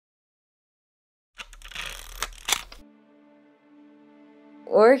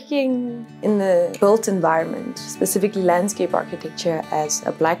Working in the built environment, specifically landscape architecture as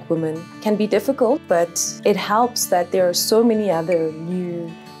a Black woman, can be difficult, but it helps that there are so many other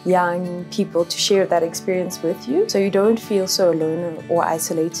new, young people to share that experience with you, so you don't feel so alone or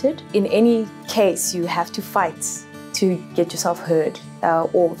isolated. In any case, you have to fight to get yourself heard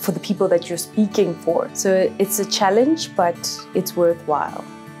or for the people that you're speaking for. So it's a challenge, but it's worthwhile.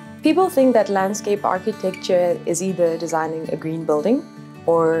 People think that landscape architecture is either designing a green building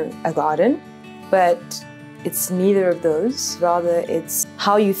or a garden, but it's neither of those. Rather, it's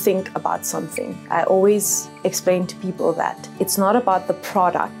how you think about something. I always explain to people that it's not about the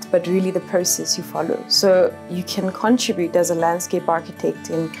product, but really the process you follow. So you can contribute as a landscape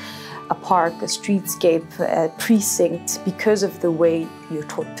architect in a park, a streetscape, a precinct, because of the way you're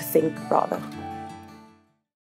taught to think, rather.